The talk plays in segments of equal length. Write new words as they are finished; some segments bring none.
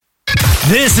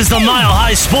This is the Mile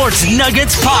High Sports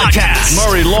Nuggets podcast.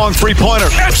 Murray, long three-pointer.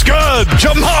 It's good.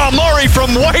 Jamal Murray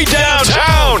from way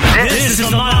downtown. This is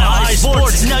the Mile High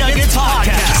Sports Nuggets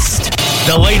podcast.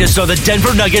 The latest on the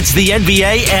Denver Nuggets, the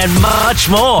NBA, and much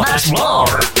more.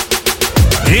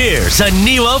 Here's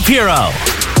Aniello, Piro.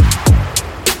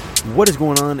 What is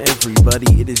going on,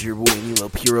 everybody? It is your boy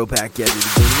Aniello, Piro, back at it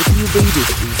again with the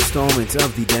latest installment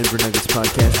of the Denver Nuggets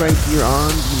podcast right here on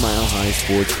the Mile High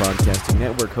Sports Podcasting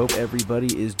Network. Hope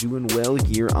everybody is doing well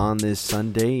here on this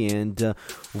Sunday, and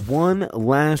one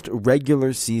last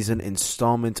regular season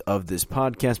installment of this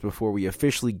podcast before we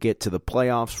officially get to the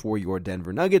playoffs for your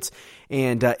Denver Nuggets.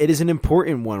 And it is an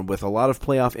important one with a lot of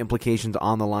playoff implications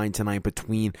on the line tonight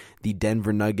between the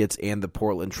Denver Nuggets and the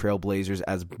Portland Trail Blazers,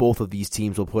 as both of these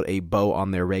teams will put a bow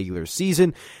on their regular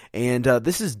season. And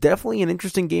this is definitely an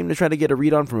interesting game to try to get a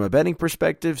read on from a betting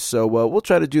perspective. So we'll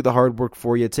try to do the hard work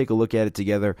for you, take a look at it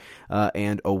together,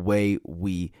 and away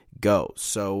we go.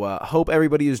 So hope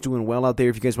everybody is doing well out there.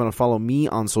 If you guys want to follow me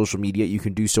on social media, you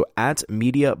can do so at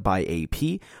Media by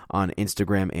AP on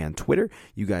Instagram and Twitter.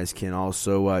 You guys can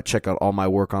also check out all my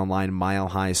work online,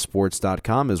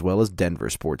 milehighsports.com, as well as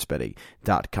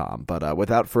denversportsbetting.com. But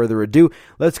without further ado,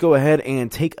 let's go ahead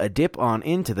and take a dip on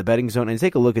into the betting zone and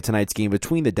take a look at tonight's game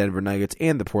between the Denver Nuggets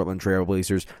and the Portland Trail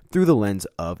Blazers through the lens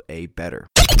of a bettor.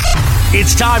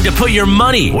 It's time to put your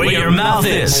money where your mouth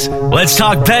is. Let's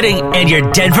talk betting and your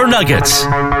Denver Nuggets.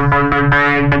 All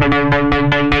right,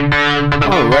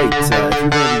 if you're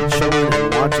going to be chilling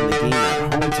and watching the game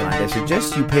at home tonight, I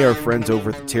suggest you pay our friends over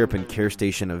at the Terrapin Care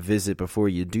Station a visit before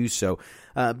you do so.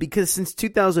 Because since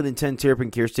 2010,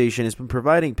 Terrapin Care Station has been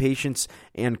providing patients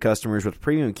and customers with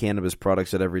premium cannabis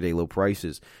products at everyday low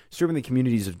prices. Serving the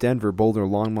communities of Denver, Boulder,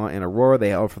 Longmont, and Aurora,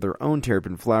 they offer their own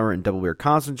terrapin flower and double beer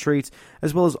concentrates,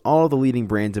 as well as all of the leading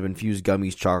brands of infused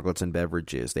gummies, chocolates, and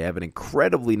beverages. They have an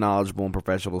incredibly knowledgeable and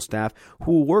professional staff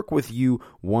who will work with you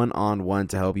one-on-one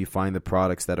to help you find the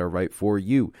products that are right for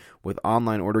you. With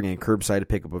online ordering and curbside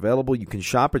pickup available, you can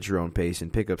shop at your own pace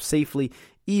and pick up safely,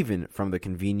 even from the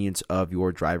convenience of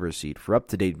your driver's seat. For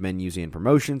up-to-date menus and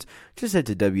promotions, just head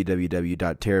to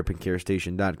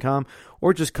www.terrapincarestation.com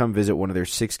or just come visit one of their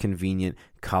 6 convenient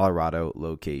Colorado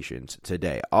locations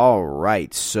today. All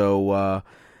right, so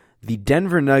the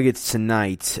Denver Nuggets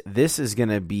tonight, this is going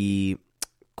to be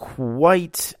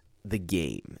quite the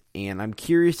game, and I'm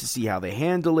curious to see how they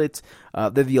handle it.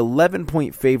 They're the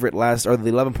 11-point favorite the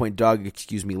 11-point dog,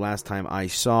 last time I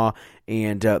saw,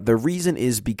 and the reason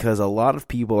is because a lot of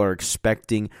people are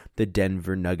expecting the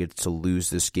Denver Nuggets to lose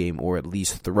this game, or at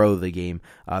least throw the game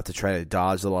to try to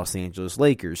dodge the Los Angeles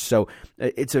Lakers. So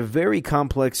it's a very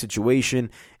complex situation,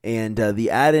 and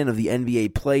the add-in of the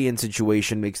NBA play-in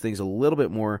situation makes things a little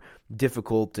bit more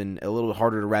difficult and a little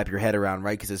harder to wrap your head around,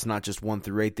 right? Because it's not just 1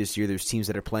 through 8 this year. There's teams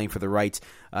that are playing for the right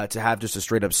to have just a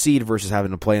straight-up seed versus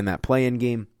having to play in that play-in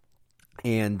game.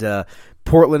 And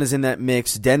Portland is in that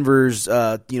mix. Denver's,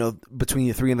 between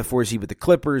the 3 and the 4 seed with the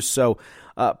Clippers. So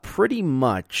pretty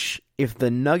much, if the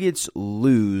Nuggets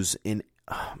lose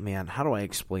how do I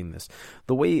explain this?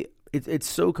 The way it's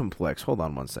so complex. Hold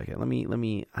on one second. Let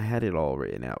me. I had it all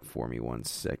written out for me. 1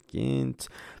 second.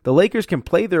 The Lakers can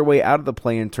play their way out of the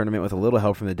play-in tournament with a little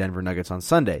help from the Denver Nuggets on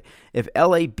Sunday. If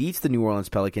LA beats the New Orleans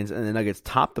Pelicans and the Nuggets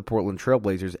top the Portland Trail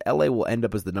Blazers, LA will end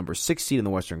up as the number 6 seed in the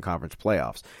Western Conference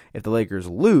playoffs. If the Lakers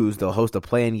lose, they'll host a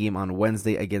play-in game on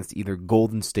Wednesday against either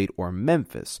Golden State or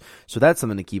Memphis. So that's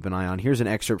something to keep an eye on. Here's an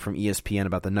excerpt from ESPN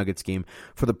about the Nuggets game.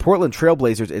 For the Portland Trail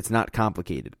Blazers, it's not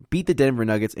complicated. Beat the Denver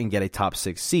Nuggets and get a top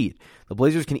 6 seed. The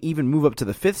Blazers can even move up to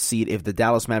the 5th seed if the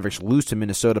Dallas Mavericks lose to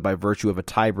Minnesota by virtue of a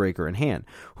tiebreaker in hand.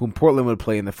 Whom Portland would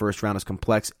play in the first round is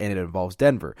complex, and it involves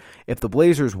Denver. If the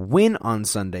Blazers win on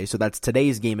Sunday, so that's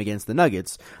today's game against the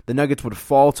Nuggets would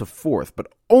fall to 4th,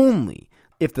 but only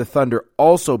if the Thunder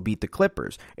also beat the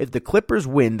Clippers. If the Clippers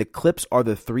win, the Clips are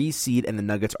the 3 seed and the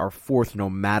Nuggets are 4th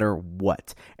no matter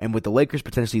what. And with the Lakers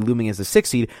potentially looming as the 6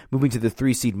 seed, moving to the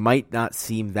 3 seed might not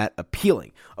seem that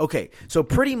appealing. Okay, so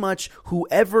pretty much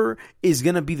whoever is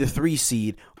going to be the 3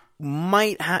 seed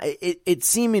might it's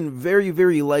seeming very,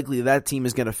 very likely that team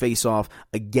is going to face off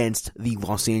against the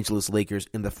Los Angeles Lakers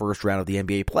in the first round of the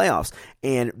NBA playoffs.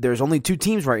 And there's only 2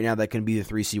 teams right now that can be the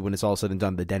 3 seed when it's all said and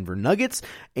done, the Denver Nuggets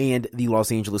and the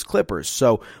Los Angeles Clippers.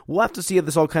 So we'll have to see how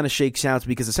this all kind of shakes out,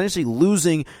 because essentially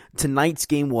losing tonight's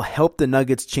game will help the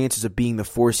Nuggets' chances of being the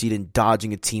 4 seed and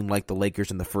dodging a team like the Lakers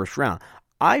in the first round.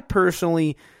 I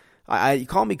personally... I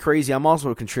call me crazy. I'm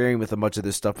also a contrarian with a bunch of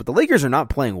this stuff, but the Lakers are not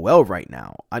playing well right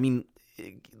now. I mean,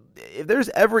 if there's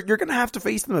ever, you're going to have to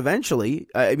face them eventually.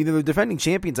 I mean, they're the defending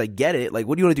champions. I get it. Like,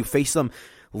 what do you want to do? Face them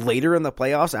later in the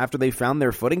playoffs after they found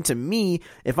their footing. To me,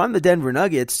 if I'm the Denver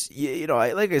Nuggets,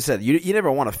 like I said, you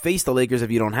never want to face the Lakers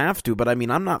if you don't have to, but I mean,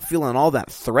 I'm not feeling all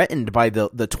that threatened by the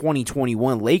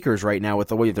 2021 Lakers right now with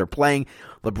the way they're playing.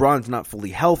 LeBron's not fully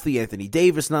healthy. Anthony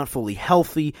Davis not fully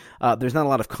healthy. There's not a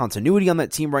lot of continuity on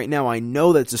that team right now. I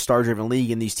know that it's a star-driven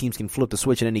league and these teams can flip the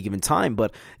switch at any given time,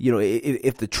 but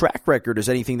if the track record is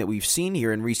anything that we've seen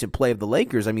here in recent play of the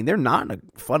Lakers, I mean, they're not a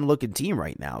fun-looking team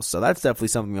right now, so that's definitely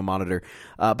something to monitor.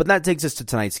 But that takes us to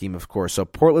tonight's game, of course. So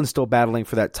Portland's still battling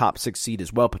for that top 6 seed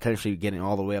as well, potentially getting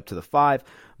all the way up to the 5.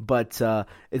 But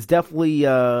it's definitely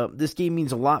this game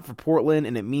means a lot for Portland,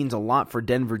 and it means a lot for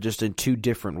Denver just in 2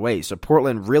 different ways. So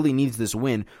Portland really needs this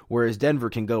win, whereas Denver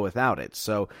can go without it.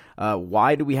 So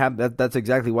why do we have that? That's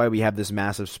exactly why we have this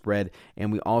massive spread,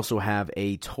 and we also have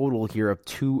a total here of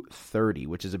 230,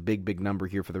 which is a big number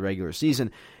here for the regular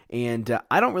season. And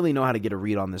I don't really know how to get a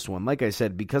read on this one, like I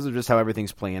said, because of just how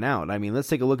everything's playing out. I mean, let's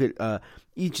take a look at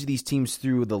each of these teams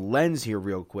through the lens here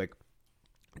real quick.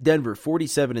 Denver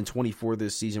 47-24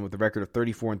 this season with a record of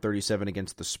 34-37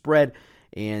 against the spread,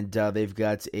 and they've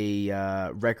got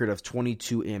a record of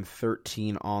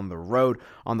 22-13 on the road.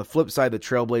 On the flip side, the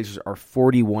Trailblazers are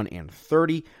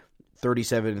 41-30.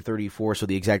 37-34, so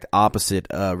the exact opposite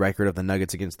record of the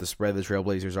Nuggets against the spread the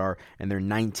Trailblazers are, and they're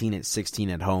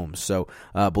 19-16 at home. So,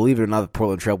 believe it or not, the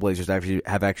Portland Trailblazers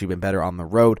have actually been better on the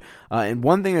road. And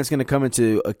one thing that's going to come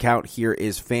into account here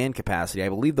is fan capacity. I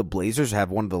believe the Blazers have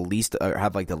the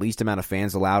least amount of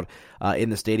fans allowed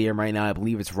in the stadium right now. I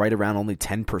believe it's right around only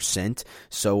 10%.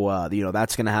 So,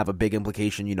 that's going to have a big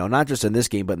implication, not just in this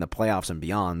game, but in the playoffs and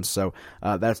beyond. So,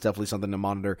 that's definitely something to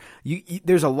monitor.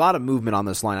 There's a lot of movement on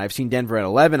this line. I've seen Denver at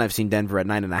 11. I've seen Denver at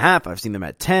 9.5. I've seen them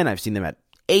at 10. I've seen them at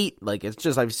 8.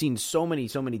 I've seen so many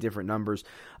different numbers.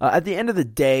 At the end of the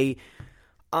day,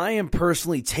 I am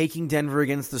personally taking Denver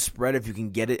against the spread if you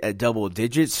can get it at double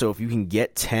digits. So if you can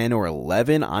get 10 or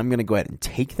 11, I'm going to go ahead and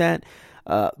take that.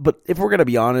 But if we're going to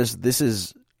be honest, this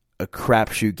is a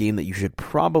crapshoot game that you should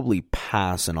probably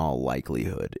pass in all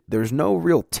likelihood. There's no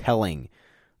real telling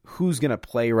who's going to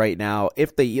play right now.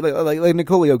 If they, like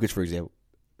Nikola Jokic, for example,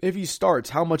 if he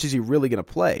starts, how much is he really going to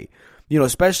play?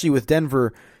 Especially with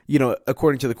Denver,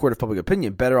 according to the court of public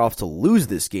opinion, better off to lose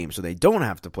this game so they don't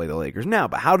have to play the Lakers now.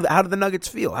 But how do the Nuggets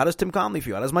feel? How does Tim Conley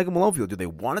feel? How does Michael Malone feel? Do they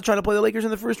want to try to play the Lakers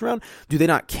in the first round? Do they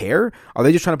not care? Are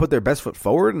they just trying to put their best foot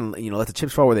forward and let the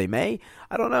chips fall where they may?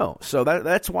 I don't know. So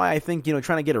that's why I think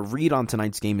trying to get a read on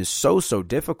tonight's game is so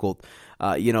difficult.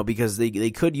 Because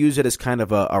they could use it as kind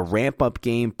of a ramp-up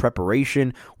game,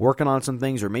 preparation, working on some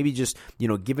things, or maybe just,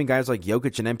 giving guys like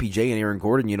Jokic and MPJ and Aaron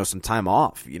Gordon, some time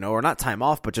off, or not time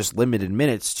off, but just limited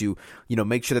minutes to,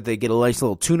 make sure that they get a nice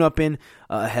little tune-up in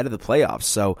ahead of the playoffs.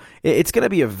 So it's going to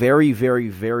be a very, very,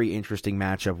 very interesting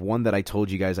matchup, one that I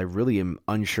told you guys I really am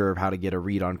unsure of how to get a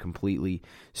read on completely.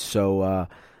 So,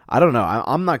 I don't know.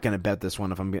 I'm not going to bet this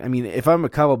one. If I'm a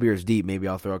couple beers deep, maybe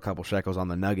I'll throw a couple shekels on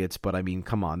the Nuggets. But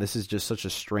come on, this is just such a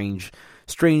strange.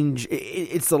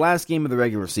 It's the last game of the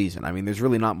regular season. There's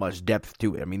really not much depth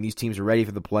to it. These teams are ready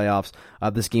for the playoffs.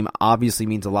 This game obviously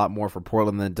means a lot more for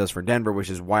Portland than it does for Denver, which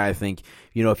is why I think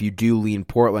if you do lean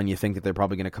Portland, you think that they're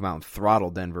probably going to come out and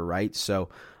throttle Denver, right? So.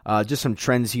 Just some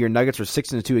trends here. Nuggets are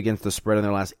 6-2 against the spread in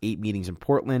their last 8 meetings in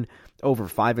Portland, over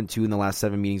 5-2 in the last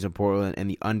 7 meetings in Portland, and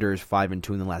the under is 5-2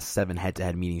 in the last 7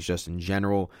 head-to-head meetings just in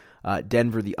general.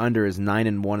 Denver, the under is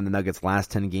 9-1 in the Nuggets'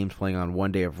 last 10 games playing on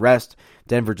 1 day of rest.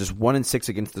 Denver just 1-6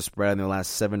 against the spread in their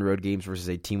last 7 road games versus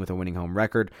a team with a winning home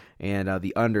record, and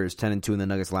the under is 10-2 in the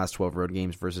Nuggets' last 12 road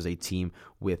games versus a team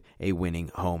with a winning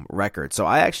home record. So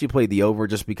I actually played the over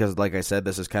just because, like I said,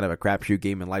 this is kind of a crapshoot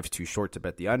game and life's too short to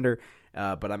bet the under.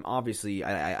 But I'm obviously,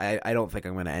 I don't think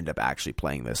I'm going to end up actually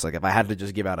playing this. If I had to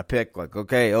just give out a pick,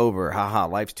 okay, over, haha,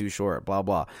 life's too short, blah,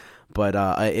 blah. But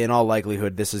in all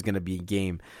likelihood, this is going to be a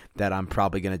game that I'm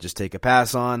probably going to just take a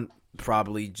pass on,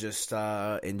 probably just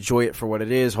enjoy it for what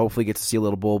it is, hopefully get to see a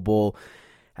little bull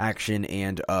action,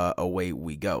 and away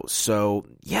we go. So,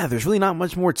 yeah, there's really not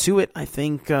much more to it. I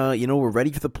think, we're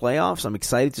ready for the playoffs. I'm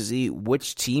excited to see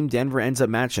which team Denver ends up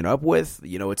matching up with.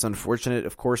 It's unfortunate,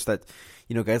 of course, that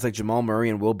guys like Jamal Murray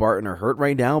and Will Barton are hurt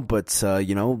right now, but,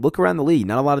 look around the league.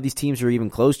 Not a lot of these teams are even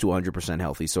close to 100%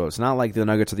 healthy, so it's not like the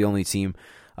Nuggets are the only team,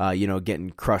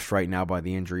 getting crushed right now by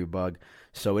the injury bug.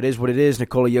 So it is what it is.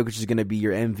 Nikola Jokic is going to be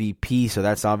your MVP, so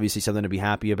that's obviously something to be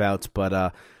happy about,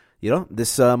 but,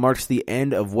 this marks the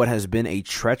end of what has been a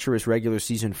treacherous regular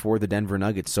season for the Denver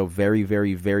Nuggets, so very,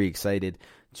 very, very excited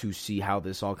to see how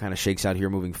this all kind of shakes out here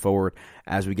moving forward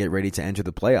as we get ready to enter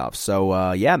the playoffs. So,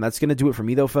 that's going to do it for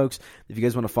me, though, folks. If you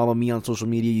guys want to follow me on social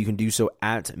media, you can do so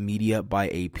at Media by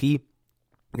AP.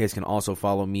 You guys can also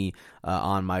follow me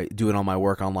doing all my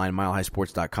work online,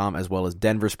 milehighsports.com, as well as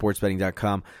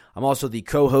denversportsbetting.com. I'm also the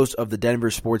co-host of the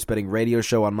Denver Sports Betting Radio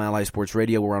Show on Mile High Sports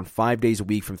Radio. We're on 5 days a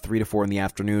week from 3 to 4 in the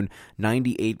afternoon,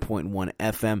 98.1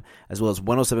 FM, as well as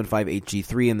 107.5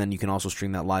 HG3, and then you can also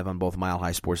stream that live on both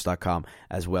milehighsports.com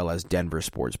as well as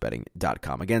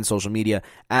denversportsbetting.com. Again, social media,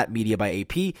 at Media by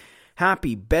AP.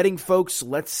 Happy betting, folks.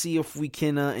 Let's see if we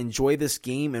can enjoy this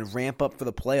game and ramp up for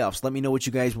the playoffs. Let me know what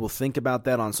you guys will think about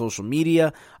that on social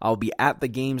media. I'll be at the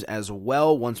games as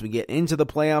well once we get into the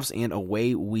playoffs, and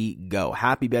away we go.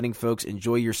 Happy betting, folks.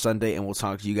 Enjoy your Sunday, and we'll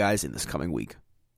talk to you guys in this coming week.